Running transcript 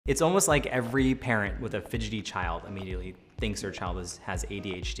It's almost like every parent with a fidgety child immediately thinks their child has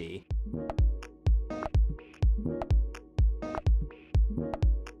ADHD.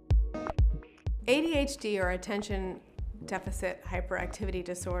 ADHD, or attention deficit hyperactivity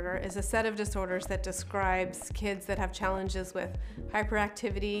disorder, is a set of disorders that describes kids that have challenges with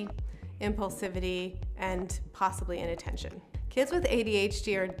hyperactivity, impulsivity, and possibly inattention. Kids with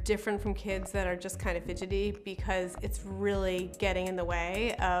ADHD are different from kids that are just kind of fidgety because it's really getting in the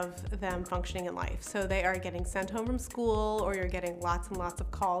way of them functioning in life. So they are getting sent home from school, or you're getting lots and lots of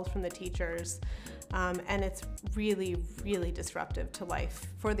calls from the teachers, and it's really, really disruptive to life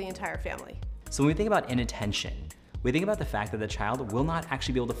for the entire family. So when we think about inattention, we think about the fact that the child will not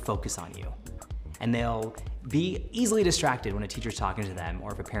actually be able to focus on you. And they'll be easily distracted when a teacher's talking to them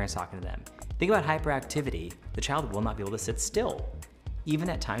or if a parent's talking to them. Think about hyperactivity. The child will not be able to sit still. Even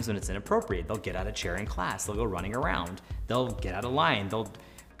at times when it's inappropriate, they'll get out of chair in class, they'll go running around, they'll get out of line, they'll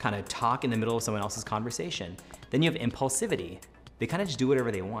kind of talk in the middle of someone else's conversation. Then you have impulsivity. They kind of just do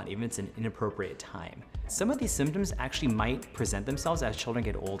whatever they want, even if it's an inappropriate time. Some of these symptoms actually might present themselves as children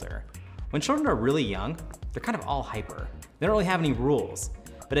get older. When children are really young, they're kind of all hyper. They don't really have any rules.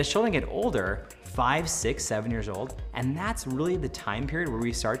 But as children get older, 5, 6, 7 years old, and that's really the time period where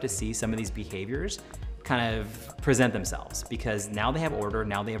we start to see some of these behaviors kind of present themselves, because now they have order,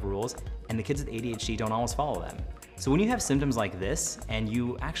 now they have rules, and the kids with ADHD don't always follow them. So when you have symptoms like this, and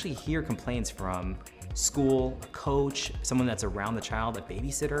you actually hear complaints from school, a coach, someone that's around the child, a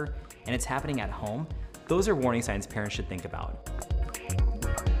babysitter, and it's happening at home, those are warning signs parents should think about.